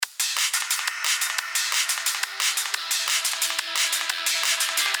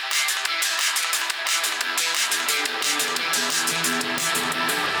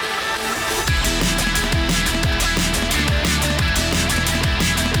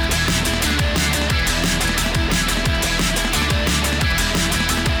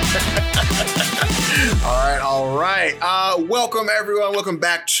right. Welcome, everyone. Welcome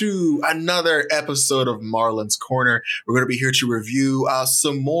back to another episode of Marlon's Corner. We're going to be here to review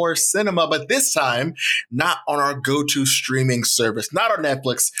some more cinema, but this time, not on our go-to streaming service, not on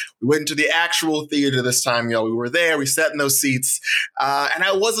Netflix. We went into the actual theater this time, y'all. We were there. We sat in those seats. And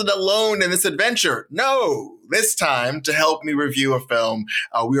I wasn't alone in this adventure. No. This time, to help me review a film,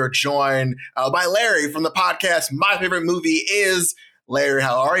 we are joined by Larry from the podcast My Favorite Movie Is. Larry,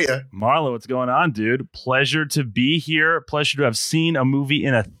 how are you? Marlo, what's going on, dude? Pleasure to be here. Pleasure to have seen a movie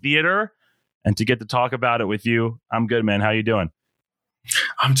in a theater and to get to talk about it with you. I'm good, man. How you doing?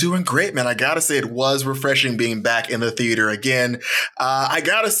 I'm doing great, man. I gotta say, it was refreshing being back in the theater again. I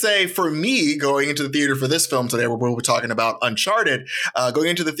gotta say, for me, going into the theater for this film today, where we'll be talking about Uncharted, going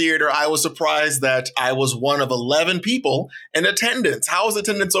into the theater, I was surprised that I was one of 11 people in attendance. How was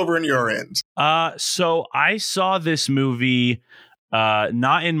attendance over in your end? So I saw this movie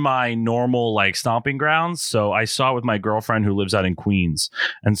not in my normal stomping grounds. So I saw it with my girlfriend who lives out in Queens.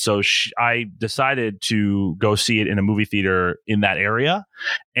 And so I decided to go see it in a movie theater in that area.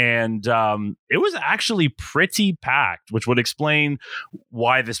 And it was actually pretty packed, which would explain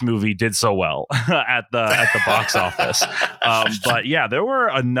why this movie did so well at the box office. But yeah, there were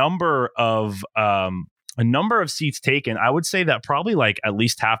a number of seats taken. I would say that probably at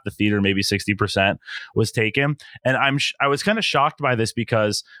least half the theater, maybe 60% was taken. And I was kind of shocked by this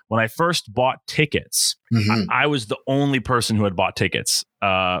because when I first bought tickets, I was the only person who had bought tickets.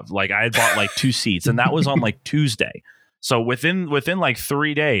 I had bought 2 seats, and that was on Tuesday. So within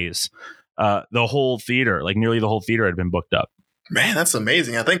 3 days, the whole theater, nearly the whole theater had been booked up. Man, that's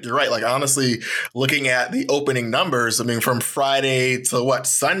amazing. I think you're right. Honestly, looking at the opening numbers, I mean, from Friday to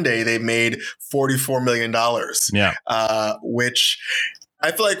Sunday, they made $44 million. Yeah. Which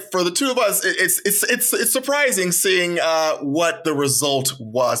I feel like for the two of us, it's surprising seeing what the result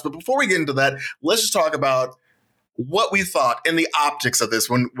was. But before we get into that, let's just talk about what we thought and the optics of this.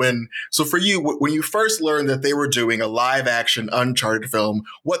 So for you, when you first learned that they were doing a live action Uncharted film,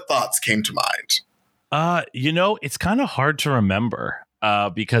 what thoughts came to mind? It's kind of hard to remember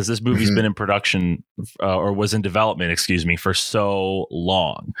because this movie's been in production or was in development, for so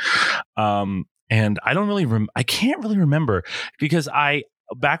long. And I don't really I can't really remember because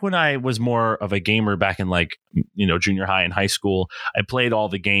back when I was more of a gamer back in junior high and high school, I played all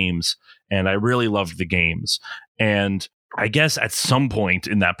the games and I really loved the games. And I guess at some point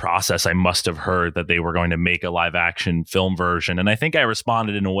in that process, I must have heard that they were going to make a live action film version. And I think I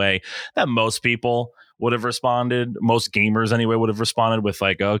responded in a way that most people would have responded. Most gamers anyway would have responded with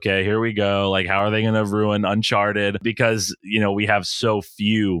okay, here we go. How are they going to ruin Uncharted? Because, we have so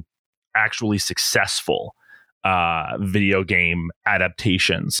few actually successful video game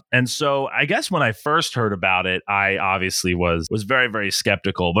adaptations. And so I guess when I first heard about it, I obviously was very, very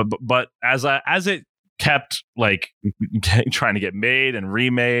skeptical. But as it kept trying to get made and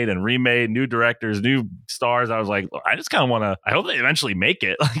remade, new directors, new stars, I was I just kind of want to, I hope they eventually make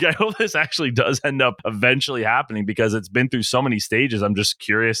it. I hope this actually does end up eventually happening because it's been through so many stages. I'm just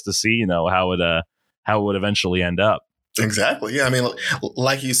curious to see, how it would eventually end up. Exactly. Yeah. I mean,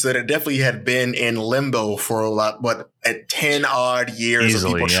 like you said, it definitely had been in limbo for at 10 odd years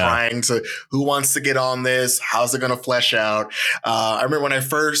of people trying to, who wants to get on this? How's it going to flesh out? I remember when I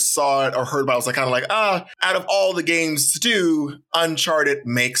first saw it or heard about it, I was out of all the games to do, Uncharted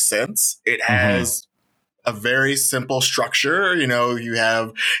makes sense. It has a very simple structure. You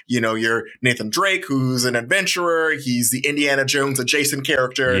have, your Nathan Drake, who's an adventurer. He's the Indiana Jones adjacent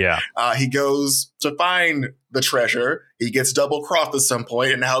character. Yeah. He goes to find the treasure. He gets double crossed at some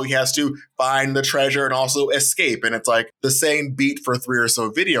point, and now he has to find the treasure and also escape. And it's the same beat for 3 or so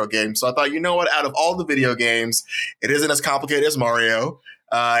video games. So I thought, out of all the video games, it isn't as complicated as Mario.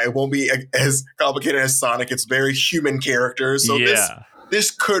 It won't be as complicated as Sonic. It's very human characters. So this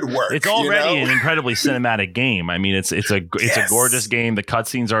could work. It's already an incredibly cinematic game. I mean, it's a gorgeous game. The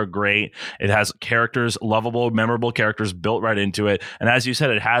cutscenes are great. It has characters, lovable, memorable characters built right into it. And as you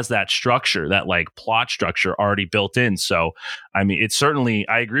said, it has that structure, that plot structure already built in. So, I mean, it's certainly,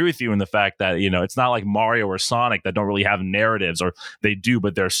 I agree with you in the fact that, it's not like Mario or Sonic that don't really have narratives, or they do,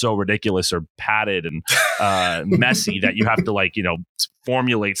 but they're so ridiculous or padded and messy that you have to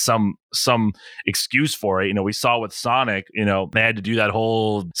formulate some excuse for it. We saw with Sonic, they had to do that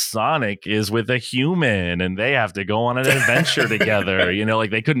whole Sonic is with a human and they have to go on an adventure together.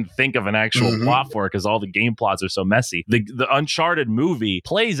 They couldn't think of an actual plot for it because all the game plots are so messy. The Uncharted movie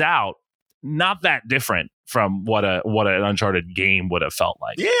plays out not that different from what an Uncharted game would have felt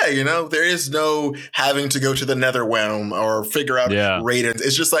like. Yeah, there is no having to go to the Netherrealm or figure out ratings.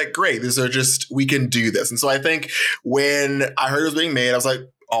 It's just great. These are just, we can do this. And so I think when I heard it was being made, I was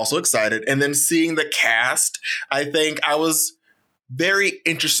also excited. And then seeing the cast, I think I was very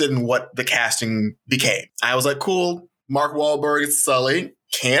interested in what the casting became. I was like, cool, Mark Wahlberg is Sully.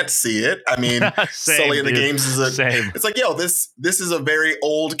 Can't see it. I mean, Sully in the games is it's like, yo, this is a very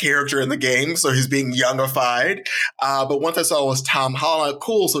old character in the game, so he's being youngified. But once I saw it was Tom Holland,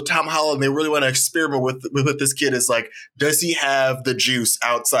 cool. So Tom Holland, they really want to experiment with this kid. Is like, does he have the juice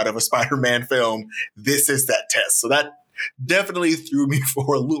outside of a Spider-Man film? This is that test. So that definitely threw me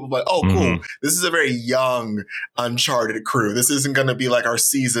for a loop. I'm like, oh, cool. This is a very young Uncharted crew. This isn't going to be like our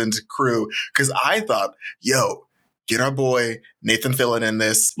seasoned crew. Because I thought, yo, get our boy Nathan Fillion in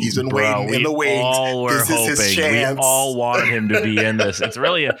this. He's been waiting in the wings. This is his chance. We all wanted him to be in this. It's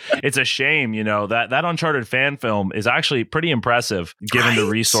really it's a shame, that Uncharted fan film is actually pretty impressive given the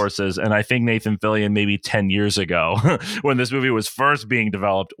resources. And I think Nathan Fillion maybe 10 years ago when this movie was first being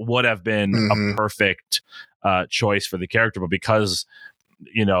developed would have been a perfect choice for the character. But because,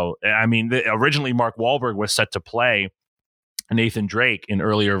 originally Mark Wahlberg was set to play Nathan Drake in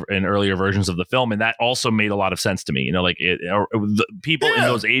earlier versions of the film, and that also made a lot of sense to me. The people in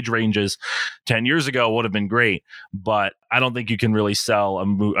those age ranges 10 years ago would have been great, but I don't think you can really sell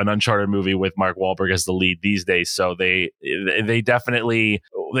an Uncharted movie with Mark Wahlberg as the lead these days. So they definitely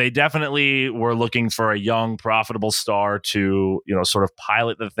were looking for a young, profitable star to sort of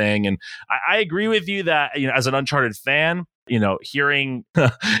pilot the thing. And I agree with you that as an Uncharted fan, hearing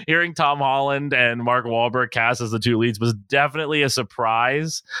Tom Holland and Mark Wahlberg cast as the two leads was definitely a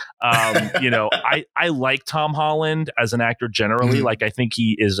surprise. I like Tom Holland as an actor generally. Like, I think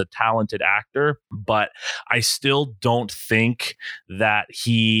he is a talented actor, but I still don't think that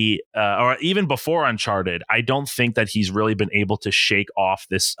he, or even before Uncharted, I don't think that he's really been able to shake off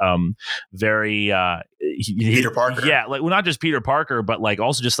this very Peter Parker. Yeah, like, well, not just Peter Parker, but like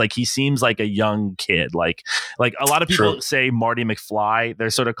also just like he seems like a young kid. Like a lot of people say Marty McFly. They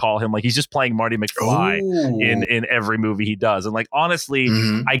sort of call him like he's just playing Marty McFly in every movie he does. And like honestly,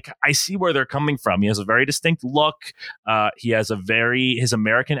 I see where they're coming from. He has a very distinct look. He has his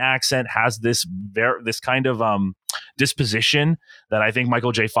American accent has this kind of disposition that I think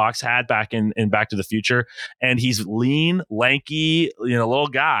Michael J. Fox had back in Back to the Future. And he's lean, lanky, little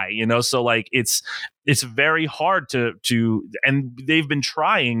guy, so like it's very hard to and they've been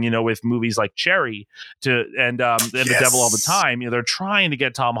trying with movies like Cherry and The Devil All the Time. They're trying to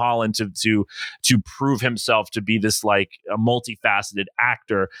get Tom Holland to prove himself to be this like a multifaceted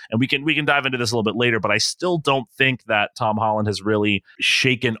actor, and we can dive into this a little bit later, but I still don't think that Tom Holland has really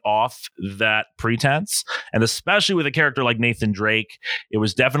shaken off that pretense. And especially with a character like Nathan Drake, it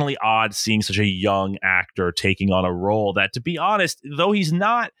was definitely odd seeing such a young actor taking on a role that, to be honest, though he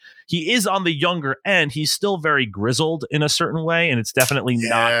is on the younger end, he's still very grizzled in a certain way, and it's definitely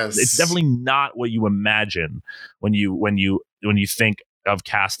not what you imagine when you think of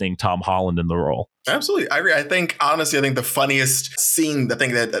casting Tom Holland in the role. Absolutely. I agree. I think the funniest scene, the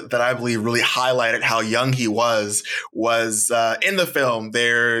thing that I believe really highlighted how young he was in the film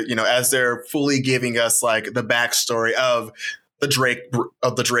there, as they're fully giving us like the backstory of the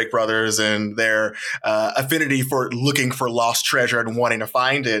Drake brothers and their affinity for looking for lost treasure and wanting to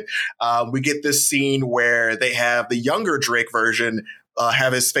find it. We get this scene where they have the younger Drake version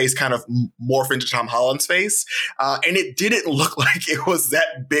have his face kind of morph into Tom Holland's face. And it didn't look like it was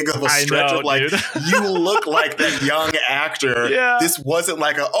that big of a stretch of like, you look like that young actor. Yeah. This wasn't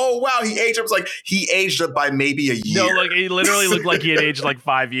like oh, wow, he aged up. It's like he aged up by maybe a year. No, like he literally looked like he had aged like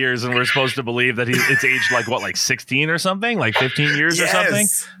 5 years, and we're supposed to believe that it's aged like what, like 16 or something, like 15 years or something.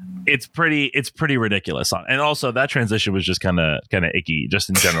 It's pretty ridiculous. And also that transition was just kind of icky just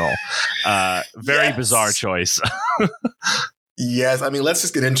in general. Very bizarre choice. Yes, I mean, let's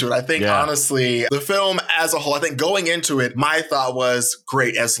just get into it. I think, honestly, the film as a whole, I think going into it, my thought was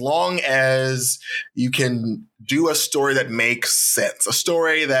great. As long as you can do a story that makes sense, a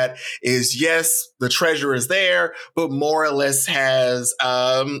story that is, yes, the treasure is there, but more or less has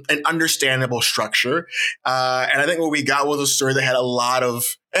an understandable structure. And I think what we got was a story that had a lot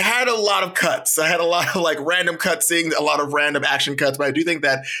of cuts. I had a lot of like random cut scenes, a lot of random action cuts. But I do think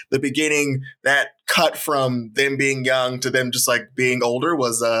that the beginning, that cut from them being young to them just like being older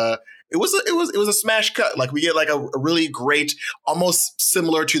was it was a smash cut. Like we get like a really great, almost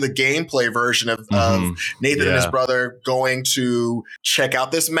similar to the gameplay version of Nathan and his brother going to check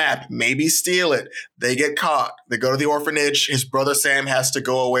out this map, maybe steal it. They get caught. They go to the orphanage. His brother Sam has to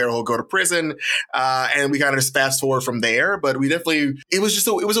go away or he'll go to prison. And we kind of just fast forward from there. But it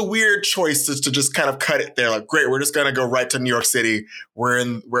was a weird choice to just kind of cut it there. Like, great, we're just going to go right to New York City. We're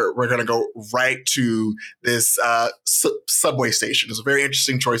going to go right to this subway station. It's a very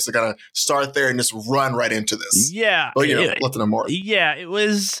interesting choice to kind of start there and just run right into this. Yeah. But, let them know more. Yeah, it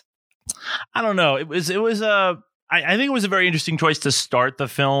was, I don't know. It was I think it was a very interesting choice to start the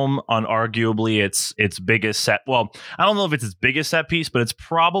film on arguably its biggest set. Well, I don't know if it's its biggest set piece, but it's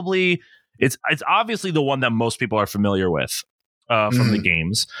probably, it's obviously the one that most people are familiar with from the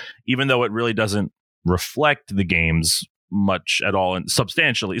games, even though it really doesn't reflect the games much at all, and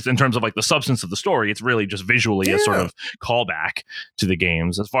substantially in terms of like the substance of the story. It's really just visually a sort of callback to the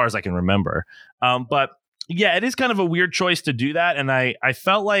games as far as I can remember. But yeah, it is kind of a weird choice to do that. And I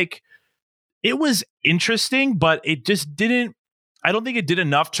felt like it was interesting, but it just didn't, I don't think it did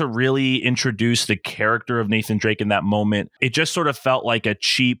enough to really introduce the character of Nathan Drake in that moment. It just sort of felt like a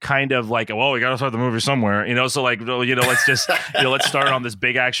cheap kind of like, well, we got to start the movie somewhere, so like, let's just, let's start on this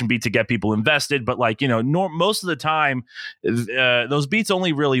big action beat to get people invested. But like, most of the time, those beats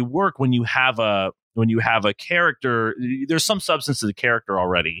only really work when you have a character. There's some substance to the character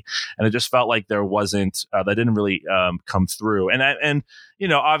already, and it just felt like there wasn't. That didn't really come through. And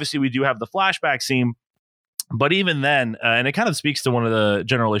obviously we do have the flashback scene, but even then, and it kind of speaks to one of the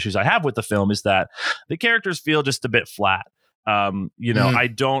general issues I have with the film, is that the characters feel just a bit flat. I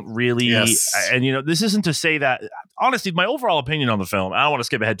don't really, and this isn't to say that, honestly, my overall opinion on the film, I don't want to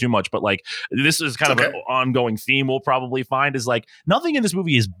skip ahead too much, but like, this is kind of an ongoing theme we'll probably find, is like, nothing in this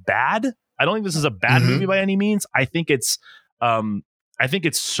movie is bad. I don't think this is a bad movie by any means. I think it's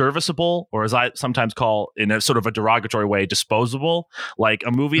serviceable, or as I sometimes call, in a sort of a derogatory way, disposable. Like a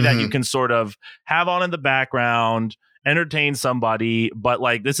movie that you can sort of have on in the background, entertain somebody, but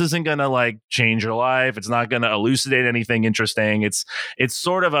like, this isn't gonna like change your life. It's not gonna elucidate anything interesting. It's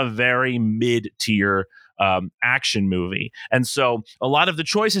sort of a very mid-tier action movie. And so a lot of the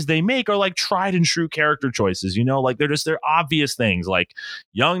choices they make are like tried and true character choices, like they're obvious things, like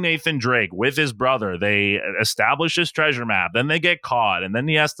young Nathan Drake with his brother, they establish his treasure map, then they get caught, and then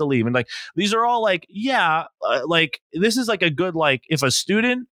he has to leave. And like, these are all like, like this is like a good, like if a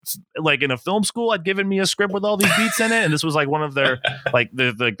student like in a film school had given me a script with all these beats in it, and this was like one of their like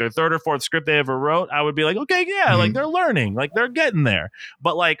their third or fourth script they ever wrote, I would be like, okay, like they're learning, like they're getting there.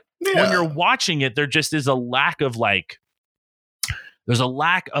 But like when you're watching it, there just is a lack of like, there's a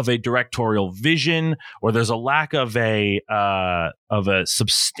lack of a directorial vision, or there's a lack of a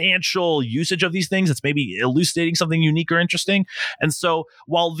substantial usage of these things that's maybe elucidating something unique or interesting. And so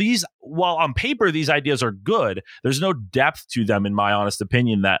while on paper these ideas are good, there's no depth to them, in my honest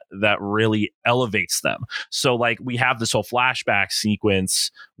opinion, that really elevates them. So like, we have this whole flashback sequence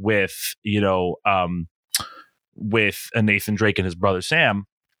with with Nathan Drake and his brother Sam,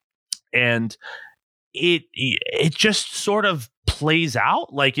 and it just sort of plays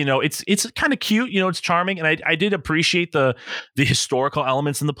out like, it's kind of cute, it's charming, and I did appreciate the historical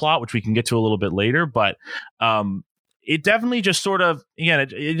elements in the plot, which we can get to a little bit later, but it definitely just sort of,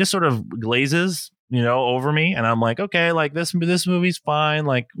 it just sort of glazes over me, and I'm like, okay, like this movie's fine,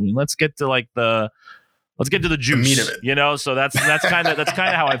 like let's get to the juice, so that's kind of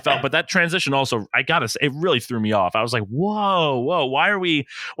how I felt. But that transition also, I gotta say, it really threw me off. I was like, whoa, why are we,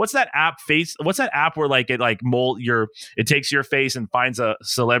 what's that app where like it like it takes your face and finds a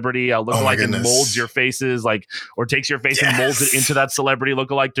celebrity lookalike and molds your faces, like, or takes your face and molds it into that celebrity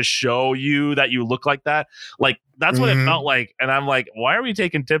lookalike to show you that you look like that. Like, that's what it felt like. And I'm like, why are we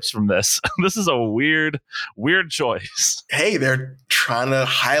taking tips from this? This is a weird choice. Hey, they're trying to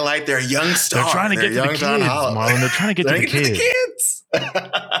highlight their young star. They're trying to get to the kids, Marlon. They're trying to get to the kids.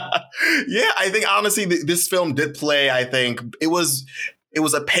 Yeah, I think honestly, this film did play, I think it was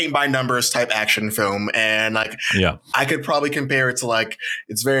a paint by numbers type action film. And like, I could probably compare it to like,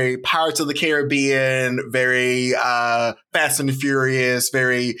 it's very Pirates of the Caribbean, very Fast and Furious,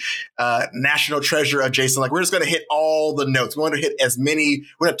 very National Treasure adjacent. Like, we're just going to hit all the notes. We want to hit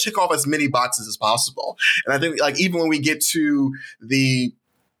we're going to tick off as many boxes as possible. And I think like, even when we get to the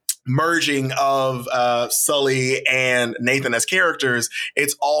merging of Sully and Nathan as characters,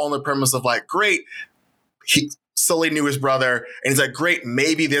 it's all on the premise of like, great, Sully knew his brother, and he's like, great,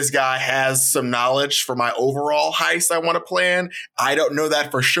 maybe this guy has some knowledge for my overall heist I want to plan. I don't know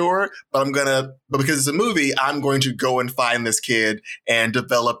that for sure, but because it's a movie, I'm going to go and find this kid and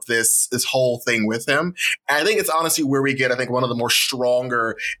develop this whole thing with him. And I think it's honestly where we get, I think, one of the more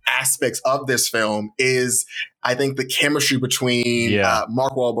stronger aspects of this film is, I think, the chemistry between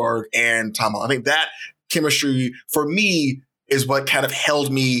Mark Wahlberg and Tom Holland. I think that chemistry, for me, is what kind of held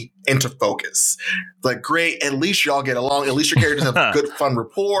me into focus. Like, great, at least y'all get along. At least your characters have good, fun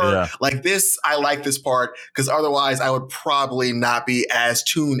rapport. Yeah. Like this, I like this part, because otherwise I would probably not be as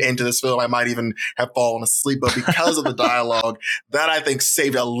tuned into this film. I might even have fallen asleep. But because of the dialogue, that I think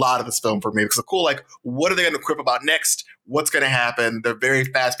saved a lot of this film for me. Because cool, like, what are they going to quip about next? what's going to happen. They're very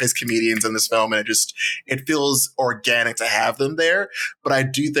fast-paced comedians in this film, and it feels organic to have them there. But I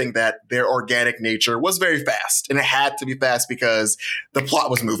do think that their organic nature was very fast, and it had to be fast because the plot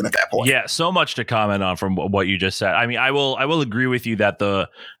was moving at that point. Yeah, so much to comment on from what you just said. I mean, I will agree with you that the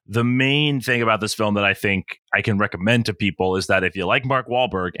main thing about this film that I think I can recommend to people is that if you like Mark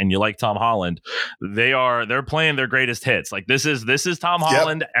Wahlberg and you like Tom Holland, they're playing their greatest hits. Like this is Tom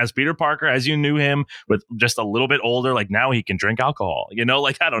Holland as Peter Parker, as you knew him, but just a little bit older. Like now he can drink alcohol,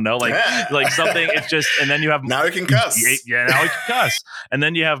 like, I don't know, like something. It's just, and then you have now he can cuss. Yeah, now he can cuss. And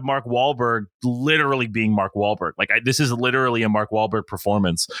then you have Mark Wahlberg literally being Mark Wahlberg. Like this is literally a Mark Wahlberg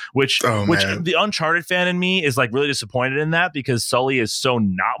performance, which the Uncharted fan in me is like really disappointed in that because Sully is so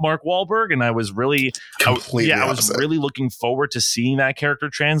not Mark Wahlberg, and I was really I was really looking forward to seeing that character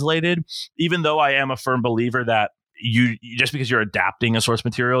translated, even though I am a firm believer that you just because you're adapting a source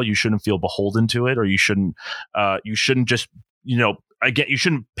material, you shouldn't feel beholden to it, or you shouldn't just again, you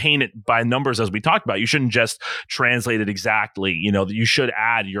shouldn't paint it by numbers as we talked about. You shouldn't just translate it exactly. You should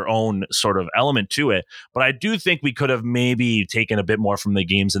add your own sort of element to it. But I do think we could have maybe taken a bit more from the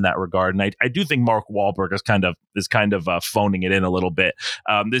games in that regard. And I do think Mark Wahlberg is kind of phoning it in a little bit.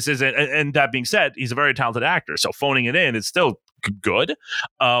 This isn't, and that being said, he's a very talented actor. So phoning it in, it's still good.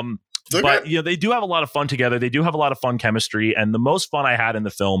 But they do have a lot of fun together. They do have a lot of fun chemistry, and the most fun I had in the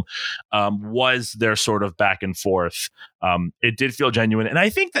film was their sort of back and forth. It did feel genuine, and I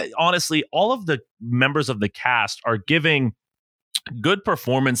think that honestly, all of the members of the cast are giving good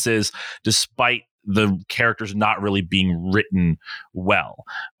performances despite the characters not really being written well.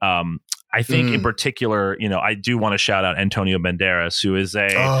 I think in particular, I do want to shout out Antonio Banderas, who is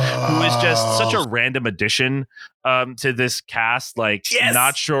just such a random addition to this cast. Like,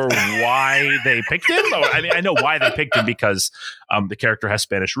 not sure why they picked him. I mean, I know why they picked him because the character has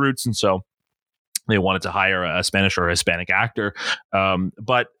Spanish roots, and so they wanted to hire a Spanish or Hispanic actor.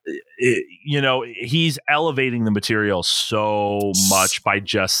 But he's elevating the material so much by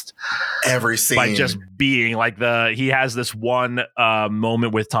just every scene, by just being like he has this one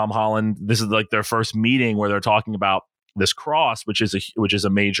moment with Tom Holland. This is like their first meeting where they're talking about this cross, which is a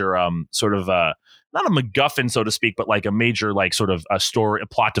major sort of not a MacGuffin, so to speak, but like a major like sort of a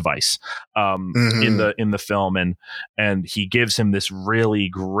plot device in the film, and he gives him this really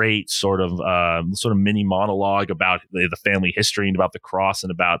great sort of mini monologue about the family history and about the cross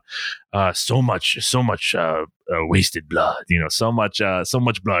and about so much wasted blood, so much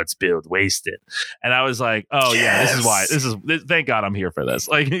blood spilled, wasted. And I was like, oh yeah, this is why. Thank God I'm here for this.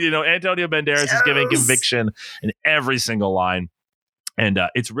 Like, Antonio Banderas is giving conviction in every single line. And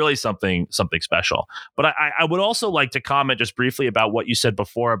it's really something special. But I would also like to comment just briefly about what you said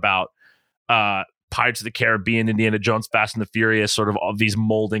before about Pirates of the Caribbean, Indiana Jones, Fast and the Furious, sort of all these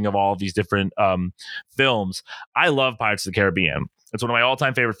molding of all of these different films. I love Pirates of the Caribbean. It's one of my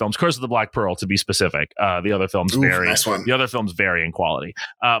all-time favorite films. Curse of the Black Pearl, to be specific. The other films vary. Nice one. The other films vary in quality.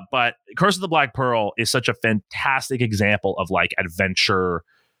 But Curse of the Black Pearl is such a fantastic example of like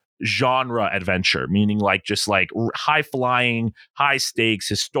genre adventure, meaning like just like high flying, high stakes,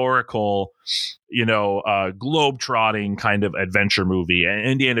 historical, globe trotting kind of adventure movie. And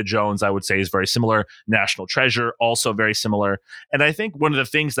Indiana Jones, I would say, is very similar. National Treasure, also very similar. And I think one of the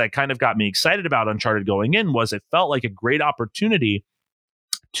things that kind of got me excited about Uncharted going in was it felt like a great opportunity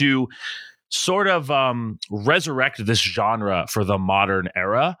to sort of resurrect this genre for the modern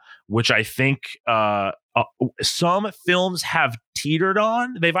era, which I think some films have teetered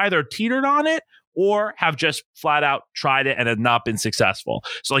on. They've either teetered on it or have just flat out tried it and have not been successful.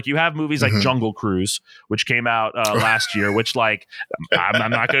 So like you have movies like Jungle Cruise, which came out last year, which like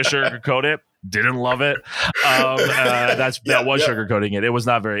I'm not going to sugarcoat it. Didn't love it. That was sugarcoating it. It was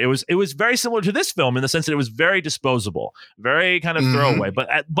not very. It was very similar to this film in the sense that it was very disposable, very kind of throwaway.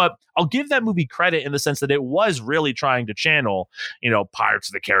 But I'll give that movie credit in the sense that it was really trying to channel, Pirates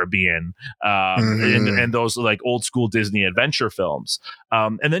of the Caribbean, and those like old school Disney adventure films.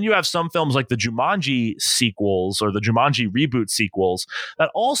 And then you have some films like the Jumanji sequels or the Jumanji reboot sequels that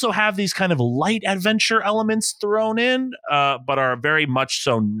also have these kind of light adventure elements thrown in, but are very much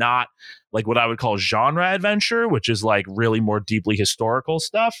so not like what I would call genre adventure, which is like really more deeply historical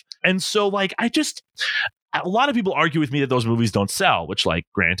stuff. And so like, a lot of people argue with me that those movies don't sell, which like,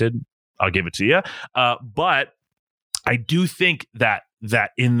 granted, I'll give it to you. But I do think that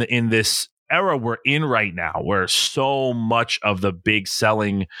in this era we're in right now, where so much of the big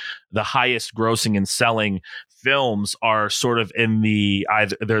selling, the highest grossing and selling films are sort of in the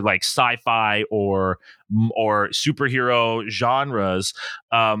either they're like sci-fi or superhero genres.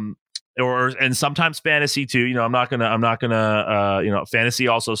 and sometimes fantasy too. I'm not gonna fantasy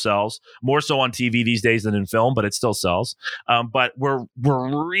also sells more so on TV these days than in film, but it still sells. But I'm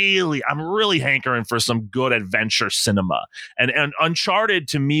really hankering for some good adventure cinema, and Uncharted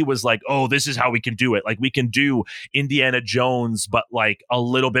to me was like, oh, this is how we can do it. Like, we can do Indiana Jones, but like a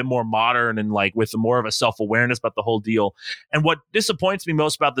little bit more modern and like with more of a self-awareness about the whole deal. And what disappoints me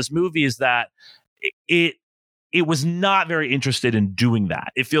most about this movie is that it was not very interested in doing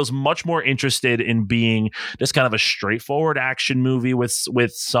that. It feels much more interested in being just kind of a straightforward action movie with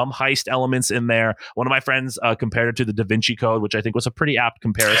some heist elements in there. One of my friends compared it to the Da Vinci Code, which I think was a pretty apt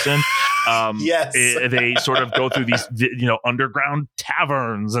comparison. Yes. They sort of go through these, underground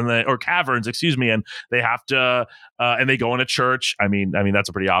taverns or caverns, and they have to, and they go in a church. I mean, that's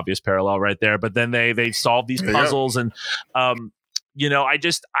a pretty obvious parallel right there. But then they solve these puzzles and,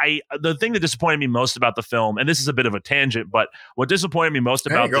 the thing that disappointed me most about the film, and this is a bit of a tangent, but what disappointed me most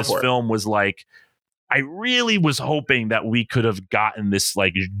about this film was like, I really was hoping that we could have gotten this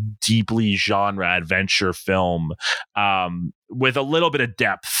like deeply genre adventure film with a little bit of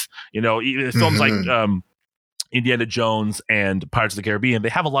depth. Films like Indiana Jones and Pirates of the Caribbean, they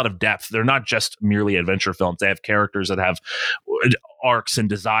have a lot of depth. They're not just merely adventure films. They have characters that have arcs and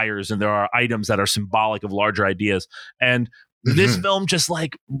desires, and there are items that are symbolic of larger ideas. And this film just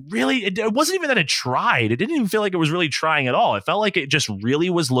like really, it wasn't even that it tried. It didn't even feel like it was really trying at all. It felt like it just really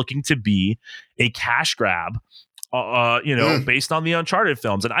was looking to be a cash grab, based on the Uncharted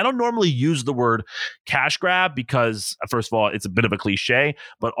films. And I don't normally use the word cash grab because, first of all, it's a bit of a cliche,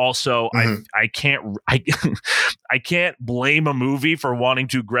 but also I can't blame a movie for wanting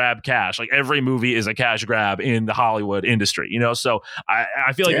to grab cash. Like, every movie is a cash grab in the Hollywood industry, so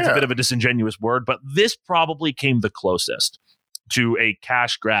I feel like it's a bit of a disingenuous word, but this probably came the closest to a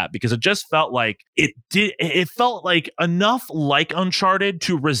cash grab because it just felt like it felt like enough like Uncharted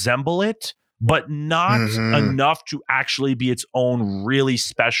to resemble it, but not enough to actually be its own really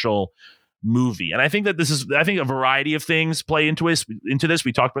special movie. And I think that a variety of things play into this.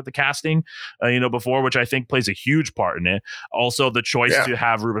 We talked about the casting, before, which I think plays a huge part in it. Also, the choice to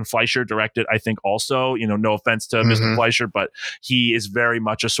have Ruben Fleischer direct it, I think also, no offense to Mr. Fleischer, but he is very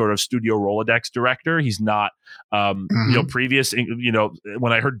much a sort of studio Rolodex director. He's not, previous,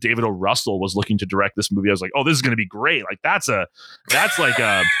 when I heard David O. Russell was looking to direct this movie, I was like, oh, this is going to be great. Like, that's a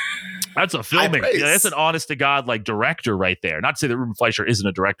filmmaker. That's an honest to God, like, director right there. Not to say that Ruben Fleischer isn't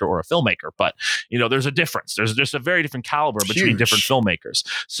a director or a filmmaker, but there's a difference. There's just a very different caliber between different filmmakers.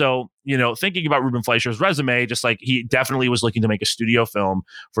 So, thinking about Ruben Fleischer's resume, just like he definitely was looking to make a studio film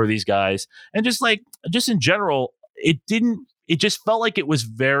for these guys. And just in general, it just felt like it was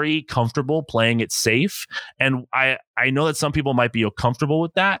very comfortable playing it safe. And I know that some people might be comfortable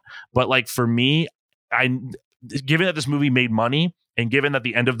with that, but like, for me, given that this movie made money, and given that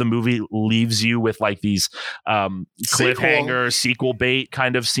the end of the movie leaves you with like these cliffhanger sequel bait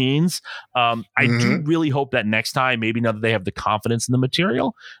kind of scenes, I do really hope that next time, maybe now that they have the confidence in the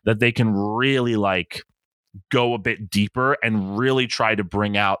material, that they can really like go a bit deeper and really try to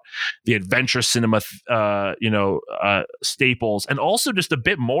bring out the adventure cinema, staples, and also just a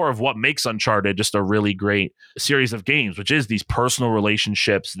bit more of what makes Uncharted just a really great series of games, which is these personal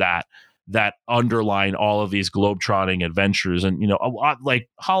relationships that underline all of these globetrotting adventures. And, a lot like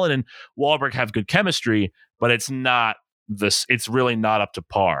Holland and Wahlberg have good chemistry, but it's really not up to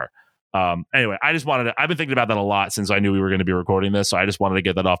par. Anyway, I've been thinking about that a lot since I knew we were going to be recording this. So I just wanted to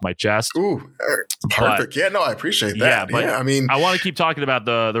get that off my chest. Ooh, perfect. I appreciate that. Yeah, but I want to keep talking about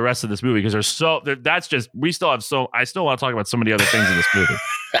the rest of this movie because I still want to talk about so many other things in this movie.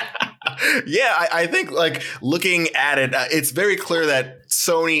 I think like looking at it, it's very clear that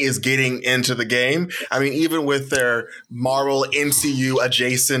Sony is getting into the game. I mean, even with their Marvel MCU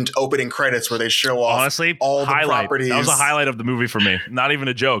adjacent opening credits where they show off all the properties. That was a highlight of the movie for me. Not even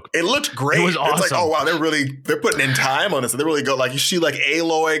a joke. It looked great. It was awesome. It's like, oh wow, they're putting in time on this. They really go like, you see like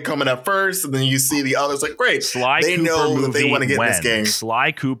Aloy coming up first, and then you see the others. Like, great. They know that they want to get in this game.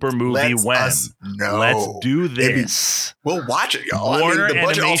 Sly Cooper movie Let's do this. We'll watch it, y'all. Warner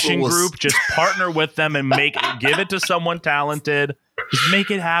Animation Group, just partner with them and give it to someone talented. Just make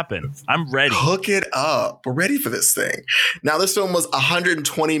it happen. I'm ready. Hook it up. We're ready for this thing. Now, this film was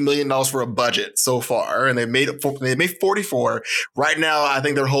 $120 million for a budget so far, and they made 44. Right now, I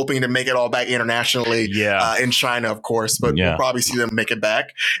think they're hoping to make it all back internationally. In China, of course, but we'll probably see them make it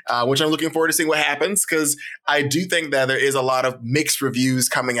back, which I'm looking forward to seeing what happens, because I do think that there is a lot of mixed reviews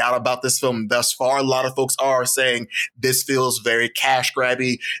coming out about this film thus far. A lot of folks are saying this feels very cash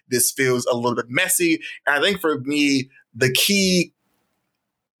grabby. This feels a little bit messy. And I think for me, the key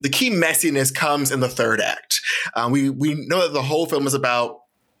messiness comes in the third act. We know that the whole film is about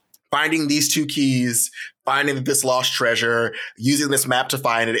finding these two keys, finding this lost treasure, using this map to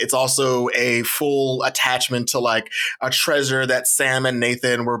find it. It's also a full attachment to like a treasure that Sam and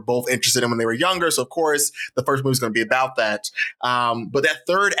Nathan were both interested in when they were younger. So of course the first movie is going to be about that. But that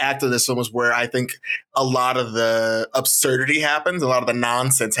third act of this film is where I think a lot of the absurdity happens, a lot of the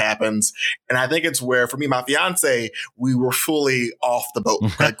nonsense happens. And I think it's where, for me, my fiance, we were fully off the boat.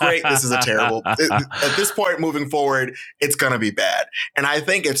 Like, great, this is a terrible. At this point, moving forward, it's going to be bad. And I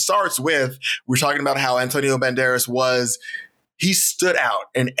think it starts with, we're talking about how Antonio Banderas he stood out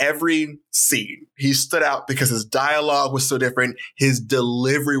in every scene. He stood out because his dialogue was so different. His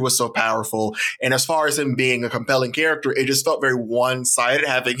delivery was so powerful. And as far as him being a compelling character, it just felt very one-sided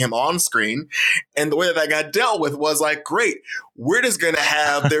having him on screen. And the way that got dealt with was like, great, we're just going to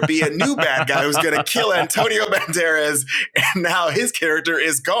have there be a new bad guy who's going to kill Antonio Banderas. And now his character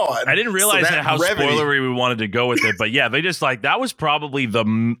is gone. I didn't realize how spoilery we wanted to go with it. But yeah, they just like, that was probably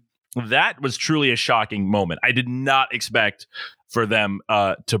that was truly a shocking moment. I did not expect for them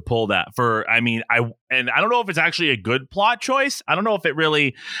to pull that. I don't know if it's actually a good plot choice. I don't know if it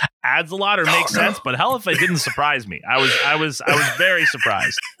really adds a lot or makes sense, but hell if it didn't surprise me. I was very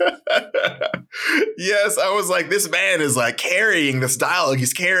surprised. Yes, I was like, this man is like carrying this dialogue.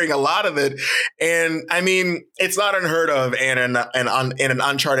 He's carrying a lot of it. And I mean, it's not unheard of in an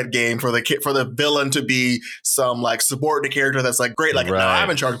Uncharted game for the villain to be some like subordinate character that's like, great, like right. Now I'm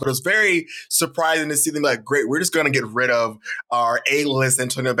in charge. But it was very surprising to see them like, great, we're just going to get rid of our A-list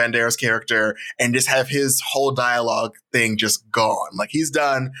Antonio Banderas character and just have his whole dialogue thing just gone. Like, he's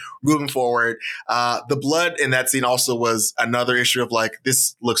done. Moving forward. The blood in that scene also was another issue of like,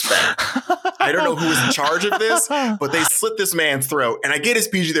 this looks bad. I don't know who is in charge of this, but they slit this man's throat. And I get it's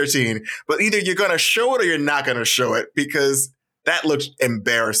PG-13, but either you're going to show it or you're not going to show it, because that looks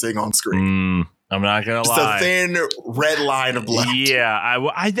embarrassing on screen. I'm not gonna lie. Just a thin red line of blood. Yeah,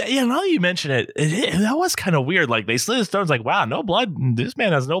 now that you mention it, that was kind of weird. Like, they slit his throat. Like, wow, no blood. This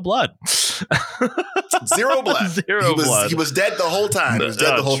man has no blood. Zero blood. Zero blood. He was dead the whole time. He was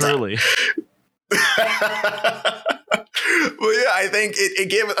dead the whole truly. time. Well, yeah, I think it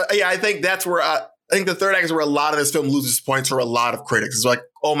gave. Yeah, I think that's where I think the third act is where a lot of this film loses points for a lot of critics. It's like,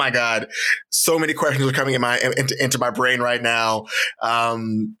 oh my God, so many questions are coming into my brain right now.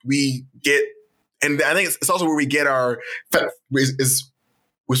 And I think it's also where we get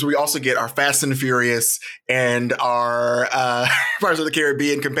we also get our Fast and Furious and our Pirates of the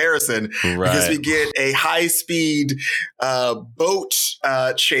Caribbean comparison, right? Because we get a high-speed boat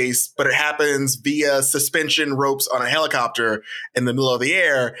chase, but it happens via suspension ropes on a helicopter in the middle of the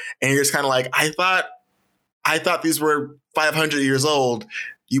air, and you're just kind of like, I thought these were 500 years old.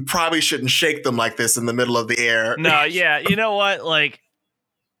 You probably shouldn't shake them like this in the middle of the air. No, yeah, you know what, like.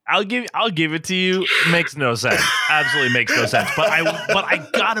 I'll give it to you. Makes no sense. Absolutely makes no sense. But I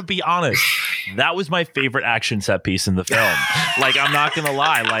gotta be honest. That was my favorite action set piece in the film. Like, I'm not gonna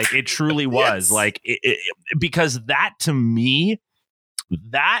lie. Like, it truly was. Yes. Like, because that, to me,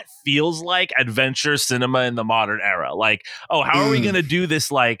 that feels like adventure cinema in the modern era. Like, oh, how are we going to do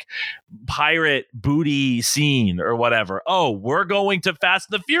this like pirate booty scene or whatever? Oh, we're going to Fast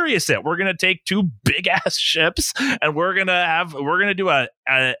and the Furious it. We're going to take two big ass ships and we're going to do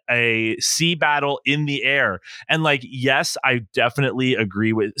a sea battle in the air. And like, yes, I definitely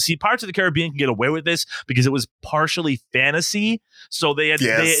agree with. See, Pirates of the Caribbean can get away with this because it was partially fantasy. So they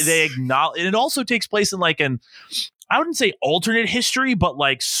acknowledge, and it also takes place in like I wouldn't say alternate history, but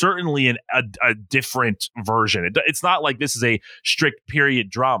like certainly a different version. It's not like this is a strict period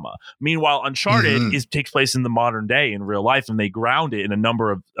drama. Meanwhile, Uncharted takes place in the modern day in real life, and they ground it in a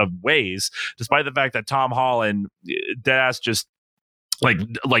number of ways, despite the fact that Tom Holland, deadass, just like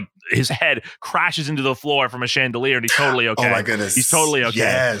his head crashes into the floor from a chandelier and he's totally okay. Oh my goodness. He's totally okay.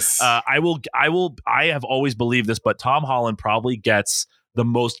 Yes. I have always believed this, but Tom Holland probably gets the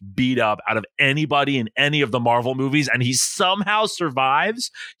most beat up out of anybody in any of the Marvel movies, and he somehow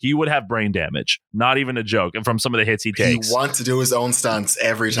survives. He would have brain damage. Not even a joke. And from some of the hits he takes. He wants to do his own stunts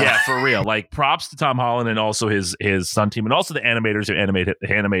every time. Yeah, for real. Like, props to Tom Holland and also his stunt team, and also the animators who animate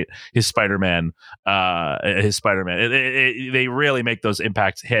his Spider-Man. They really make those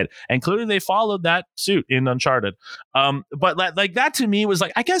impacts hit. And clearly they followed that suit in Uncharted. But like that to me was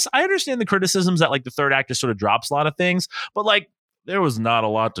like, I guess I understand the criticisms that like the third act just sort of drops a lot of things, but like, there was not a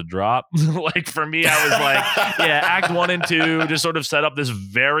lot to drop. Like, for me, I was like, yeah, act 1 and 2 just sort of set up this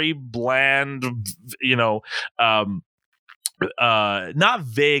very bland, not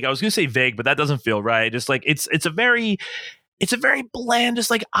vague. I was going to say vague, but that doesn't feel right. Just like, it's a very it's a very bland, just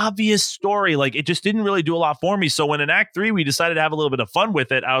like obvious story. Like it just didn't really do a lot for me. So when in Act 3 we decided to have a little bit of fun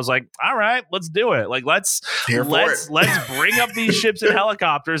with it, I was like, all right, let's do it. Like let's bring up these ships and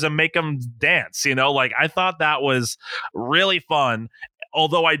helicopters and make them dance. Like I thought that was really fun.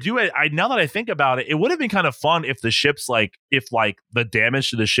 Although I now that I think about it, it would have been kind of fun if the ships, if the damage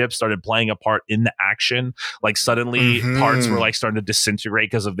to the ship started playing a part in the action. Like suddenly parts were like starting to disintegrate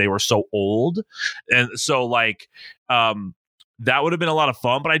because they were so old. And so that would have been a lot of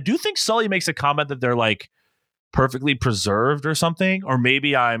fun. But I do think Sully makes a comment that they're like perfectly preserved or something. Or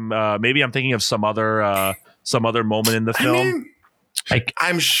maybe I'm thinking of some other moment in the film.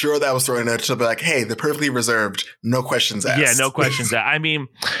 I'm sure that was throwing out to be like, hey, they're perfectly reserved. No questions asked. Yeah, no questions asked. I mean,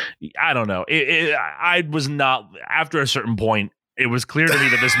 I don't know. I was not, after a certain point, it was clear to me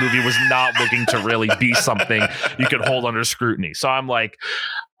that this movie was not looking to really be something you could hold under scrutiny. So I'm like,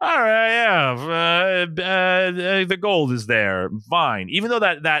 all right, yeah, the gold is there. Fine. Even though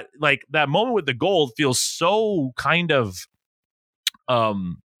that moment with the gold feels so kind of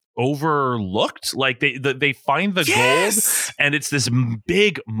overlooked. Like they find the gold and it's this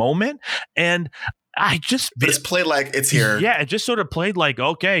big moment, and but it's played like it's here. Yeah, it just sort of played like,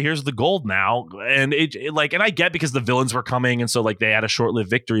 okay, here's the gold now. And and I get because the villains were coming, and so like they had a short-lived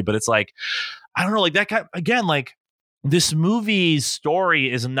victory, but it's like, I don't know, like that guy again, like this movie's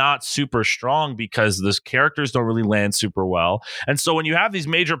story is not super strong because the characters don't really land super well. And so when you have these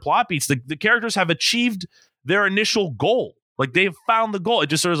major plot beats, the characters have achieved their initial goal. Like they've found the goal. It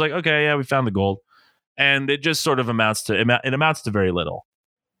just sort of like, okay, yeah, we found the gold. And it just sort of amounts to very little.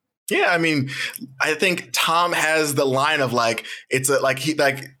 Yeah, I mean, I think Tom has the line of like,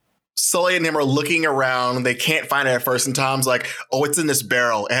 Sully and him are looking around. They can't find it at first. And Tom's like, oh, it's in this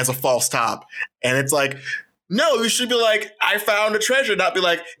barrel. It has a false top. And it's like, no, we should be like, I found a treasure, not be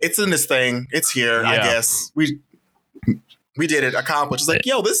like, it's in this thing. It's here, I guess. We did it, accomplished. It's like,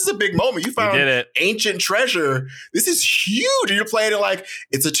 yo, this is a big moment. You found ancient treasure. This is huge. And you're playing it like,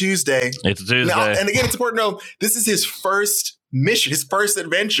 it's a Tuesday. It's a Tuesday. Now, and again, it's important to know, this is his first mission, his first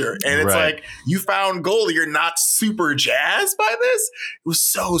adventure. And it's like, you found gold. You're not super jazzed by this. It was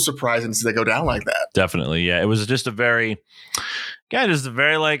so surprising to see that go down like that. Definitely, yeah. It was just a very... Yeah, just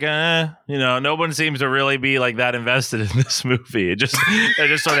very like, no one seems to really be like that invested in this movie. They're just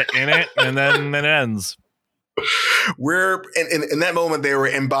sort of in it, and then it ends. We're in that moment they were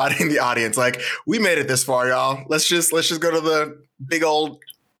embodying the audience. Like, we made it this far, y'all. Let's just go to the big old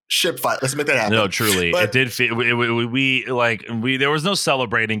ship fight. Let's make that happen. No, truly, it did feel we there was no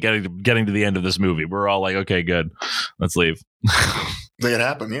celebrating getting to the end of this movie. We're all like, okay, good, let's leave. Make it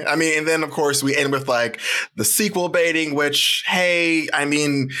happen, yeah. I mean, and then of course we end with like the sequel baiting, which, hey, I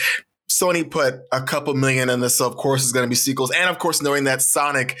mean, Sony put a couple million in this, so of course it's going to be sequels. And of course, knowing that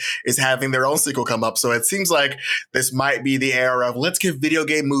Sonic is having their own sequel come up. So it seems like this might be the era of let's give video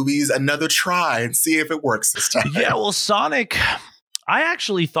game movies another try and see if it works this time. Yeah, well, Sonic, I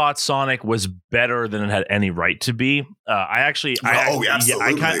actually thought Sonic was better than it had any right to be. I actually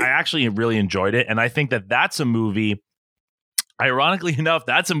really enjoyed it. And I think that that's a movie, ironically enough,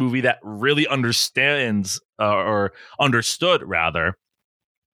 that's a movie that really understands or understood rather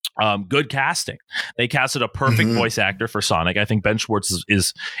good casting. They casted a perfect voice actor for Sonic. I think Ben Schwartz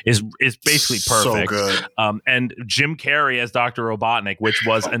is basically perfect. So good. And Jim Carrey as Dr. Robotnik, which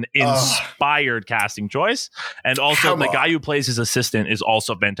was an inspired casting choice. And also the guy who plays his assistant is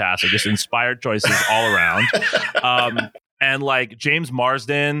also fantastic. Just inspired choices all around. And like James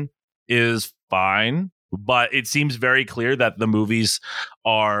Marsden is fine, but it seems very clear that the movies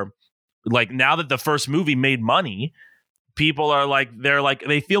are like, now that the first movie made money, people are like,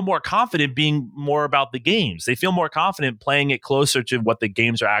 they feel more confident being more about the games. They feel more confident playing it closer to what the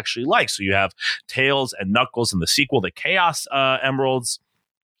games are actually like. So you have Tails and Knuckles in the sequel, the Chaos Emeralds.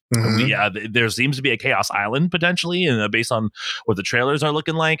 Yeah, there seems to be a Chaos Island potentially, and based on what the trailers are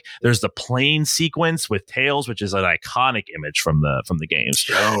looking like. There's the plane sequence with Tails, which is an iconic image from the games.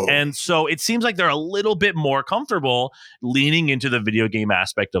 And so it seems like they're a little bit more comfortable leaning into the video game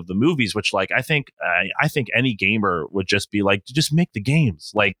aspect of the movies, which like I think any gamer would just be like, just make the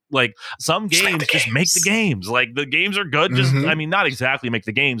games. Like some games just make the games. Like the games are good. Just I mean, not exactly make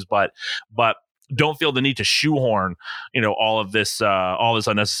the games, but don't feel the need to shoehorn, all this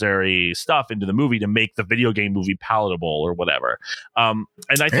unnecessary stuff into the movie to make the video game movie palatable or whatever. And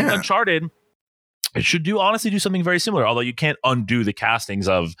I think Uncharted, it should honestly do something very similar. Although you can't undo the castings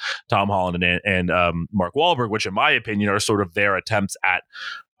of Tom Holland and Mark Wahlberg, which in my opinion are sort of their attempts at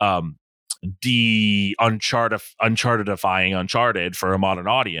Uncharted-defying Uncharted for a modern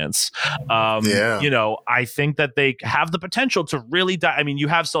audience. You know, I think that they have the potential to really I mean, you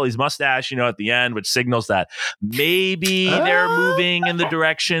have Sully's mustache, you know, at the end, which signals that maybe they're moving in the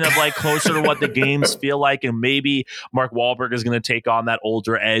direction of like closer to what the games feel like, and maybe Mark Wahlberg is going to take on that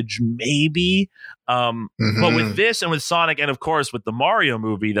older edge, maybe. But with this and with Sonic, and of course with the Mario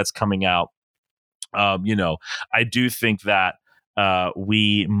movie that's coming out, you know, I do think that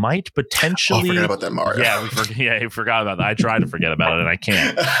we might potentially forget about that Mario. I forgot about that. I tried to forget about it and I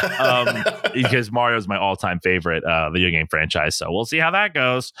can't, because Mario is my all-time favorite video game franchise. So we'll see how that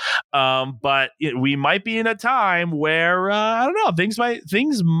goes. But we might be in a time where I don't know, things might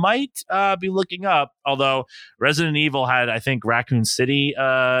be looking up. Although Resident Evil had, I think, Raccoon City,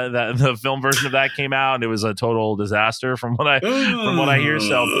 that the film version of that came out, and it was a total disaster from what I hear.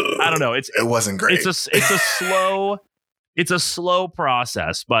 So I don't know. It wasn't great. It's a slow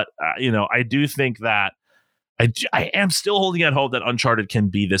process, but you know, I do think that I am still holding out hope that Uncharted can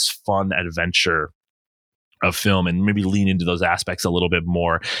be this fun adventure of film and maybe lean into those aspects a little bit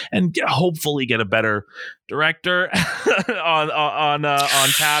more and hopefully get a better director on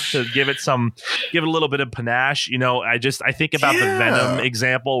tap to give it a little bit of panache. You know, I think about the Venom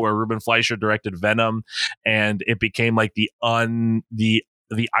example where Ruben Fleischer directed Venom and it became like the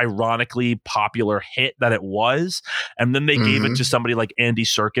ironically popular hit that it was. And then they gave it to somebody like Andy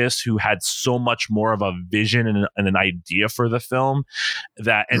Serkis, who had so much more of a vision and an idea for the film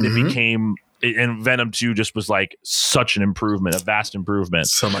that, and it became, and Venom 2 just was like such an improvement, a vast improvement.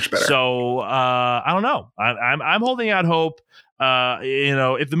 So much better. So I don't know. I'm holding out hope. You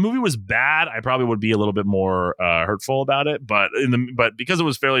know, if the movie was bad, I probably would be a little bit more hurtful about it. But because it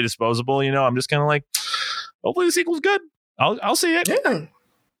was fairly disposable, you know, I'm just kind of like, hopefully the sequel's good. I'll see it. Yeah.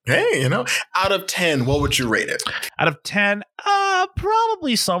 Hey, you know, out of 10, what would you rate it? Out of 10,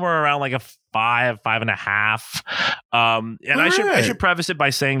 probably somewhere around like a 5.5. I should preface it by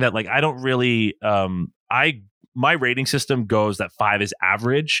saying that like I don't really my rating system goes that 5 is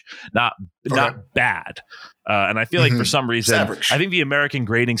average, not bad. And I feel like for some reason, I think the American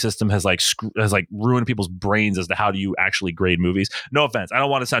grading system has ruined people's brains as to how do you actually grade movies. No offense, I don't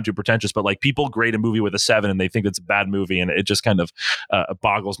want to sound too pretentious, but like people grade a movie with a 7 and they think it's a bad movie, and it just kind of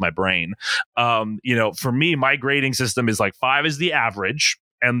boggles my brain. You know, for me, my grading system is like 5 is the average,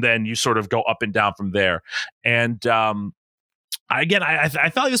 and then you sort of go up and down from there. And again, I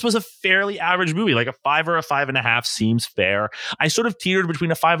felt like this was a fairly average movie. Like a 5 or a 5.5 seems fair. I sort of teetered between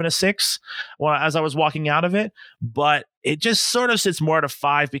a 5 and a 6 as I was walking out of it, but it just sort of sits more at a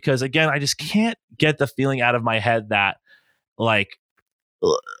 5 because, again, I just can't get the feeling out of my head that like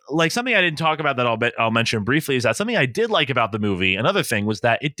something I didn't talk about that I'll mention briefly is that something I did like about the movie. Another thing was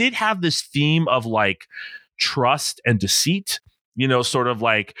that it did have this theme of like trust and deceit. You know, sort of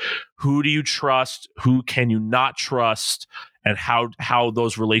like, who do you trust? Who can you not trust? And how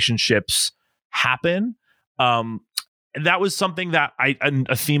those relationships happen. That was something that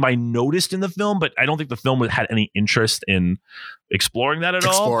a theme I noticed in the film, but I don't think the film had any interest in exploring that at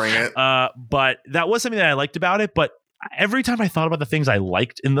all. But that was something that I liked about it. But every time I thought about the things I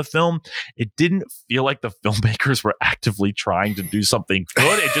liked in the film, it didn't feel like the filmmakers were actively trying to do something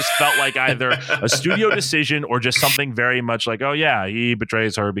good. It just felt like either a studio decision or just something very much like, oh yeah, he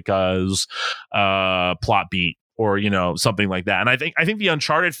betrays her because plot beat. Or, you know, something like that. And I think the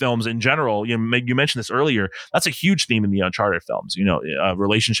Uncharted films in general, you mentioned this earlier, that's a huge theme in the Uncharted films, you know,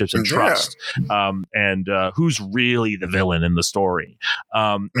 relationships and trust, and who's really the villain in the story.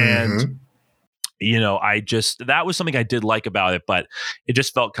 And, you know, that was something I did like about it, but it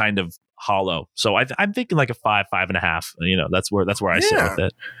just felt kind of hollow. So I'm thinking like a 5.5, you know, that's where I sit with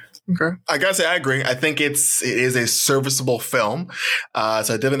it. Okay. I gotta say, I agree. I think it is a serviceable film. So I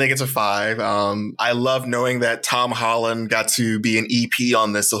definitely think it's a 5. I love knowing that Tom Holland got to be an EP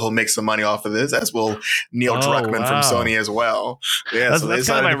on this, so he'll make some money off of this, as will Neil Druckmann from Sony as well. Yeah, that's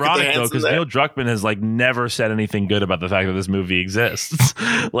kind of ironic though, because Neil Druckmann has like never said anything good about the fact that this movie exists.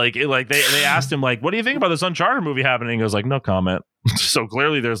 they asked him like, "What do you think about this Uncharted movie happening?" He goes like, "No comment." So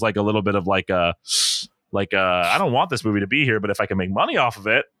clearly, there's like a little bit of I don't want this movie to be here, but if I can make money off of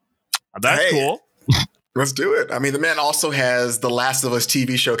it. That's cool. Let's do it. I mean, the man also has the Last of Us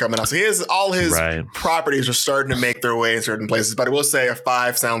TV show coming out. So all his properties are starting to make their way in certain places. But I will say a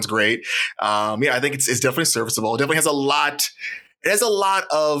 5 sounds great. I think it's definitely serviceable. It definitely has a lot. It has a lot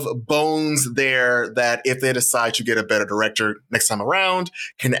of bones there that if they decide to get a better director next time around,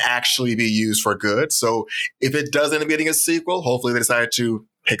 can actually be used for good. So if it does end up getting a sequel, hopefully they decide to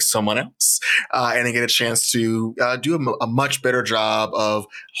pick someone else, and they get a chance to do a much better job of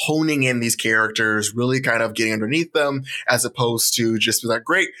honing in these characters, really kind of getting underneath them, as opposed to just be like,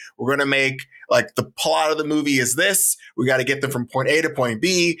 great, we're going to make like the plot of the movie is this. We got to get them from point A to point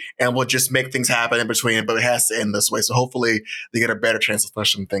B, and we'll just make things happen in between. But it has to end this way. So hopefully they get a better chance of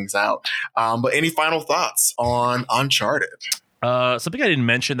fleshing things out. But any final thoughts on Uncharted? Something I didn't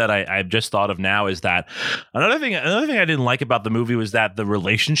mention that I just thought of now is that another thing I didn't like about the movie was that the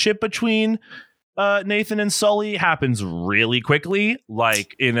relationship between Nathan and Sully happens really quickly,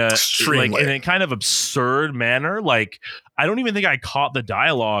 like in a kind of absurd manner. Like, I don't even think I caught the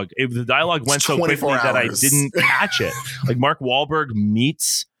dialogue. The dialogue went so quickly that I didn't catch it. Like, Mark Wahlberg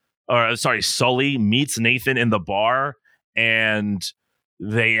Sully meets Nathan in the bar, and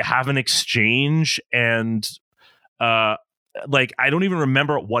they have an exchange, and like, I don't even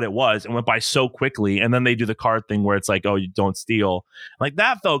remember what it was. It went by so quickly. And then they do the card thing where it's like, oh, you don't steal. Like,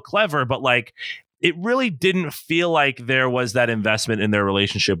 that felt clever, but like, it really didn't feel like there was that investment in their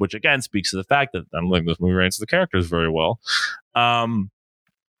relationship, which again speaks to the fact that I don't think this movie writes the characters very well. And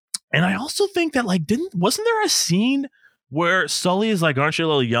I also think that, like, wasn't there a scene where Sully is like, aren't you a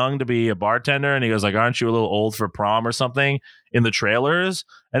little young to be a bartender? And he goes like, aren't you a little old for prom or something in the trailers?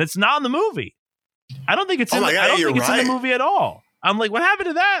 And it's not in the movie. I don't think it's in the movie at all. I'm like, what happened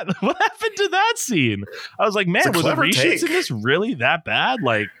to that? What happened to that scene? I was like, man, were the reshoots in this really that bad?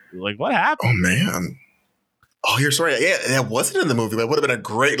 Like what happened? Oh man. Oh, you're sorry. Yeah, that wasn't in the movie. That would have been a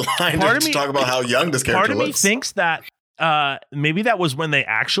great line to talk about how young this character was. Part of me thinks that maybe that was when they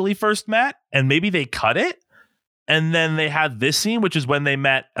actually first met, and maybe they cut it, and then they had this scene, which is when they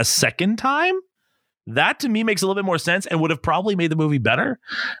met a second time. That to me makes a little bit more sense and would have probably made the movie better.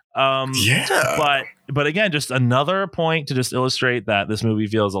 But again, just another point to just illustrate that this movie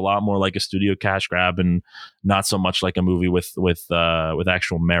feels a lot more like a studio cash grab and not so much like a movie with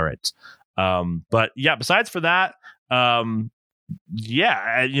actual merit. But yeah, besides for that, I don't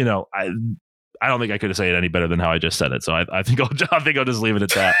think I could have said it any better than how I just said it. So I think I'll just leave it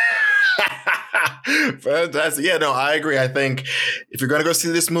at that. Fantastic. Yeah, no, I agree. I think if you're going to go see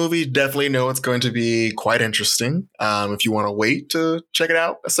this movie, definitely know it's going to be quite interesting. If you want to wait to check it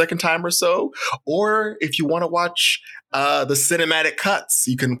out a second time or so, or if you want to watch the cinematic cuts,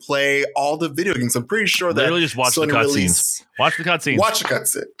 you can play all the video games. I'm pretty sure that literally just watch the cutscenes. Watch the cutscenes. Watch the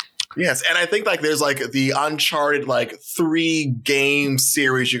cutscene. Yes, and I think like there's like the Uncharted like 3 game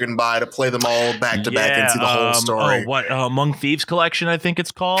series you can buy to play them all back to back and see the whole story. Among Thieves Collection, I think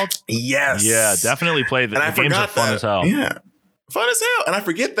it's called. Yes. Yeah, definitely play the games are fun as hell. Yeah. Fun as hell. And I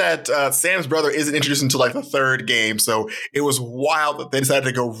forget that Sam's brother isn't introduced until like the 3rd game, so it was wild that they decided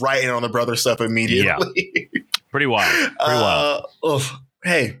to go right in on the brother stuff immediately. Yeah. Pretty wild.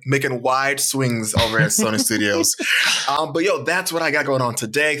 Hey, making wide swings over at Sony Studios. But that's what I got going on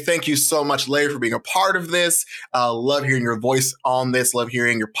today. Thank you so much, Larry, for being a part of this. Love hearing your voice on this. Love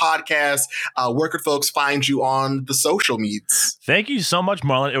hearing your podcast. Where could folks find you on the social medias? Thank you so much,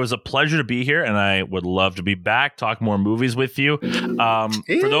 Marlon. It was a pleasure to be here, and I would love to be back, talk more movies with you. For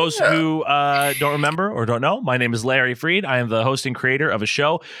those who don't remember or don't know, my name is Larry Freed. I am the host and creator of a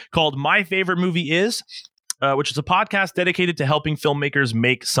show called My Favorite Movie Is, which is a podcast dedicated to helping filmmakers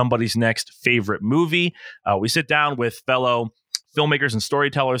make somebody's next favorite movie. We sit down with fellow filmmakers and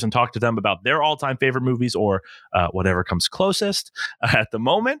storytellers and talk to them about their all-time favorite movies or whatever comes closest at the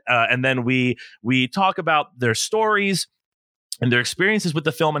moment. And then we talk about their stories and their experiences with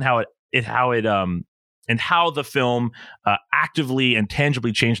the film and how the film actively and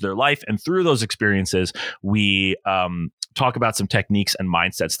tangibly changed their life. And through those experiences, we talk about some techniques and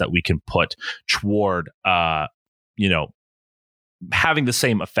mindsets that we can put toward, having the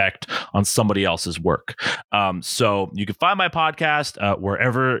same effect on somebody else's work. So you can find my podcast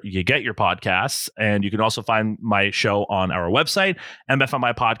wherever you get your podcasts. And you can also find my show on our website,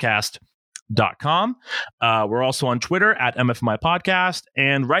 mfmipodcast.com. We're also on Twitter at mfmipodcast.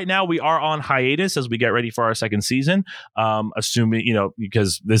 And right now we are on hiatus as we get ready for our second season. Assuming,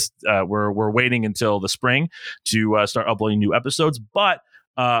 because this, we're waiting until the spring to start uploading new episodes, but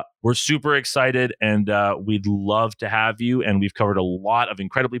we're super excited and we'd love to have you. And we've covered a lot of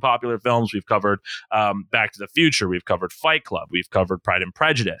incredibly popular films. We've covered Back to the Future. We've covered Fight Club. We've covered Pride and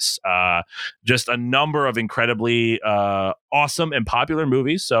Prejudice. Just a number of incredibly awesome and popular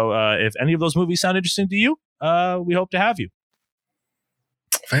movies. So if any of those movies sound interesting to you, we hope to have you.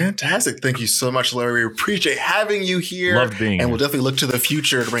 Fantastic. Thank you so much, Larry. We appreciate having you here. Loved being here. And we'll definitely look to the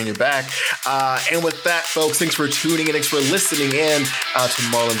future to bring you back. And with that, folks, thanks for tuning in. Thanks for listening in to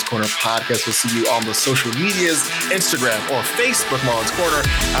Marlon's Corner podcast. We'll see you on the social medias, Instagram or Facebook, Marlon's Corner.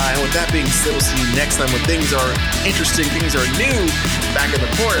 And with that being said, we'll see you next time when things are interesting, things are new, back in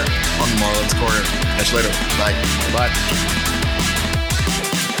the corner on Marlon's Corner. Catch you later. Bye. Bye.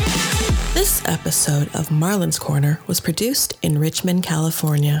 This episode of Marlon's Corner was produced in Richmond,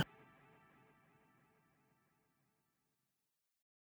 California.